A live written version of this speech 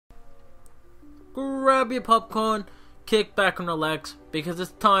grab your popcorn, kick back and relax, because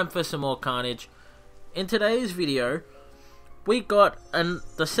it's time for some more Karnage. In today's video, we got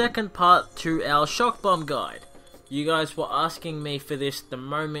the second part to our shock bomb guide. You guys were asking me for this the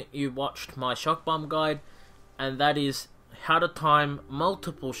moment you watched my shock bomb guide, and that is how to time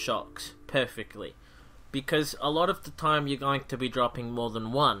multiple shocks perfectly. Because a lot of the time you're going to be dropping more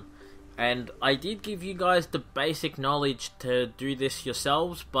than one. And I did give you guys the basic knowledge to do this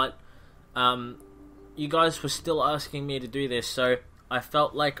yourselves, but you guys were still asking me to do this, so I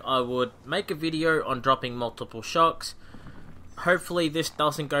felt like I would make a video on dropping multiple shocks. Hopefully this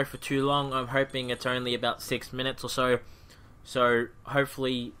doesn't go for too long. I'm hoping it's only about 6 minutes or so. So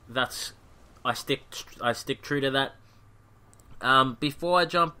hopefully I stick true to that. Before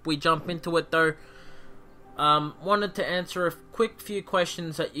we jump into it though, wanted to answer a quick few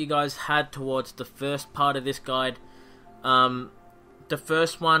questions that you guys had towards the first part of this guide. The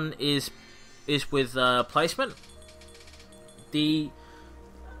first one is with placement.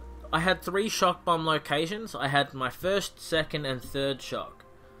 I had 3 shock bomb locations. I had my first, second, and third shock.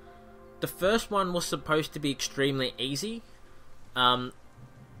 The first one was supposed to be extremely easy.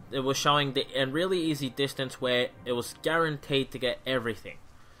 It was showing a really easy distance where it was guaranteed to get everything.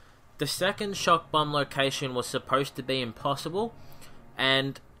 The second shock bomb location was supposed to be impossible,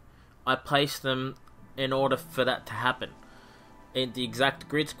 and I placed them in order for that to happen, in the exact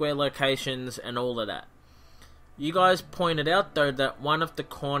grid square locations and all of that. You guys pointed out though that one of the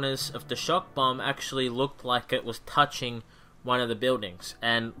corners of the shock bomb actually looked like it was touching one of the buildings,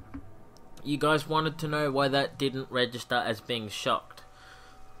 and you guys wanted to know why that didn't register as being shocked.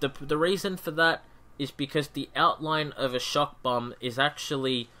 The reason for that is because the outline of a shock bomb is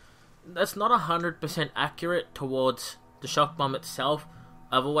actually, that's not 100% accurate towards the shock bomb itself.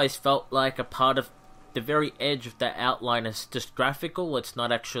 I've always felt like a part of the very edge of that outline is just graphical. It's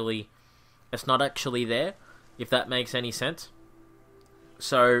not actually there, if that makes any sense.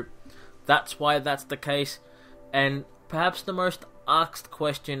 So that's why that's the case. And perhaps the most asked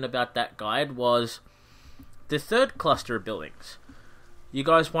question about that guide was the third cluster of buildings. You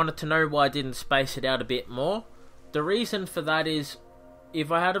guys wanted to know why I didn't space it out a bit more. The reason for that is,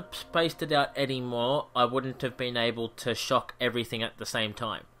 if I had spaced it out any more, I wouldn't have been able to shock everything at the same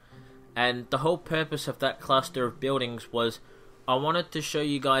time. And the whole purpose of that cluster of buildings was I wanted to show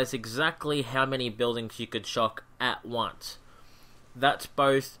you guys exactly how many buildings you could shock at once. That's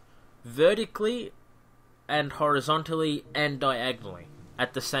both vertically and horizontally and diagonally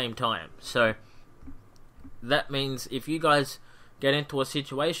at the same time. So that means if you guys get into a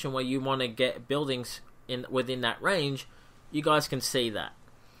situation where you want to get buildings within that range, you guys can see that.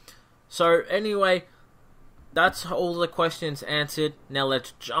 So anyway, that's all the questions answered. Now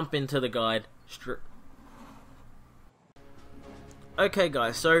let's jump into the guide. Okay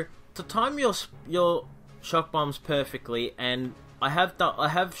guys, so to time your shock bombs perfectly, and I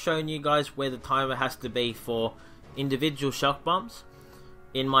have shown you guys where the timer has to be for individual shock bombs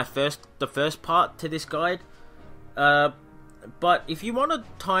in the first part to this guide. But if you want to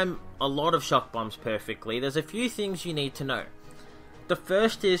time a lot of shock bombs perfectly, there's a few things you need to know. The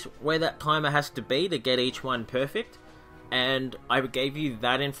first is where that timer has to be to get each one perfect, and I gave you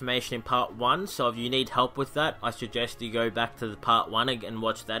that information in part 1, so if you need help with that, I suggest you go back to the part 1 and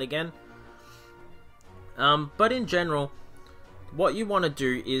watch that again. But in general, what you want to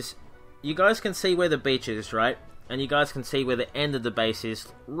do is, you guys can see where the beach is, right? And you guys can see where the end of the base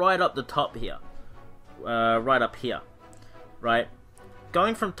is, right up the top here. Right up here. Right?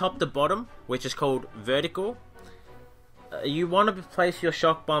 Going from top to bottom, which is called vertical, you want to place your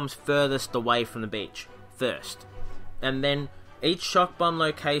shock bombs furthest away from the beach first. And then each shock bomb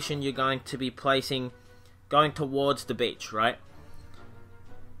location you're going to be placing going towards the beach, right?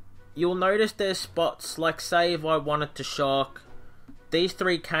 You'll notice there's spots, like say if I wanted to shock these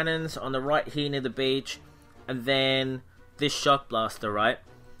 3 cannons on the right here near the beach, and then this shock blaster, right?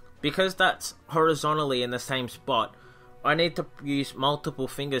 Because that's horizontally in the same spot, I need to use multiple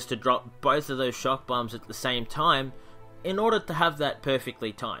fingers to drop both of those shock bombs at the same time in order to have that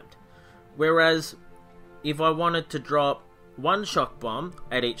perfectly timed. Whereas if I wanted to drop one shock bomb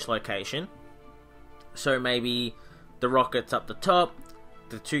at each location, so maybe the rockets up the top,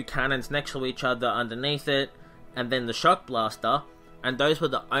 the 2 cannons next to each other underneath it, and then the shock blaster, and those were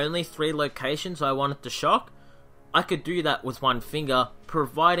the only 3 locations I wanted to shock, I could do that with one finger,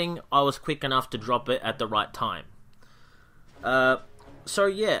 providing I was quick enough to drop it at the right time. So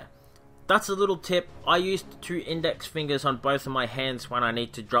yeah, that's a little tip. I use 2 index fingers on both of my hands when I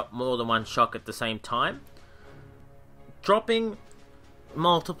need to drop more than one shock at the same time. Dropping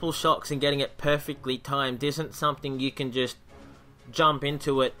multiple shocks and getting it perfectly timed isn't something you can just jump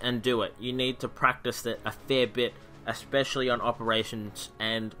into it and do it. You need to practice it a fair bit, especially on operations.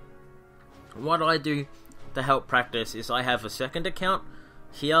 And what I do to help practice is I have a second account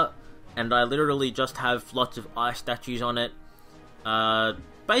here, and I literally just have lots of ice statues on it.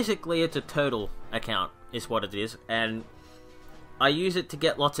 Basically it's a turtle account is what it is, and I use it to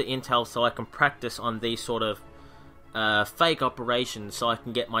get lots of intel so I can practice on these sort of fake operations so I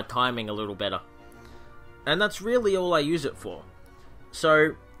can get my timing a little better. And that's really all I use it for.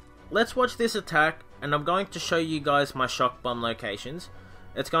 So let's watch this attack, and I'm going to show you guys my shock bomb locations.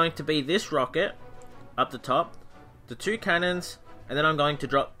 It's going to be this rocket up the top, the 2 cannons, and then I'm going to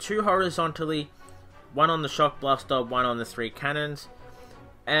drop 2 horizontally, 1 on the shock blaster, 1 on the 3 cannons.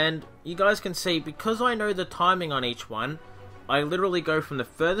 And you guys can see, because I know the timing on each one, I literally go from the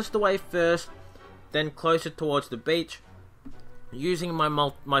furthest away first, then closer towards the beach, using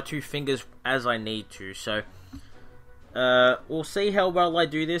my 2 fingers as I need to. So we'll see how well I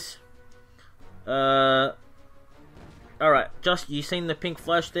do this. Alright, just you seen the pink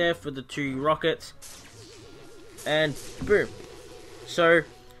flash there for the 2 rockets, and boom. So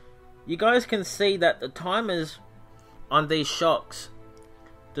you guys can see that the timers on these shocks,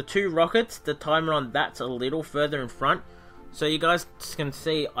 the 2 rockets, the timer on that's a little further in front. So you guys can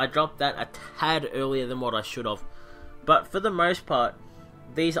see I dropped that a tad earlier than what I should have. But for the most part,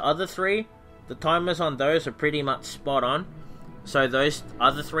 these other 3, the timers on those are pretty much spot on. So those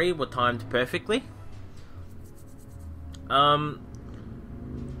other 3 were timed perfectly. So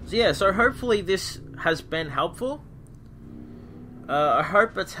yeah, so hopefully this has been helpful. I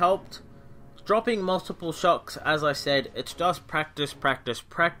hope it's helped. Dropping multiple shocks, as I said, it's just practice, practice,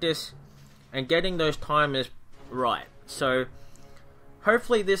 practice, and getting those timers right. So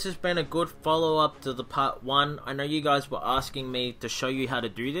hopefully this has been a good follow-up to the part 1. I know you guys were asking me to show you how to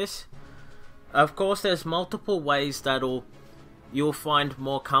do this. Of course, there's multiple ways you'll find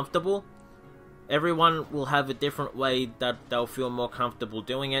more comfortable. Everyone will have a different way that they'll feel more comfortable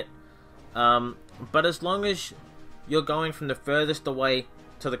doing it. But as long as you're going from the furthest away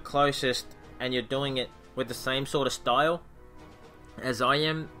to the closest, and you're doing it with the same sort of style as I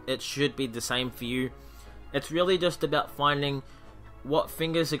am, it should be the same for you. It's really just about finding what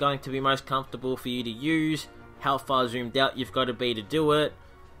fingers are going to be most comfortable for you to use, how far zoomed out you've got to be to do it,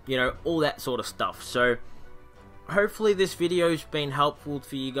 you know, all that sort of stuff. So hopefully this video's been helpful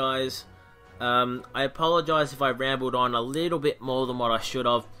for you guys. I apologize if I rambled on a little bit more than what I should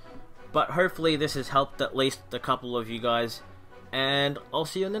have, but hopefully this has helped at least a couple of you guys, and I'll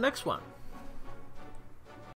see you in the next one.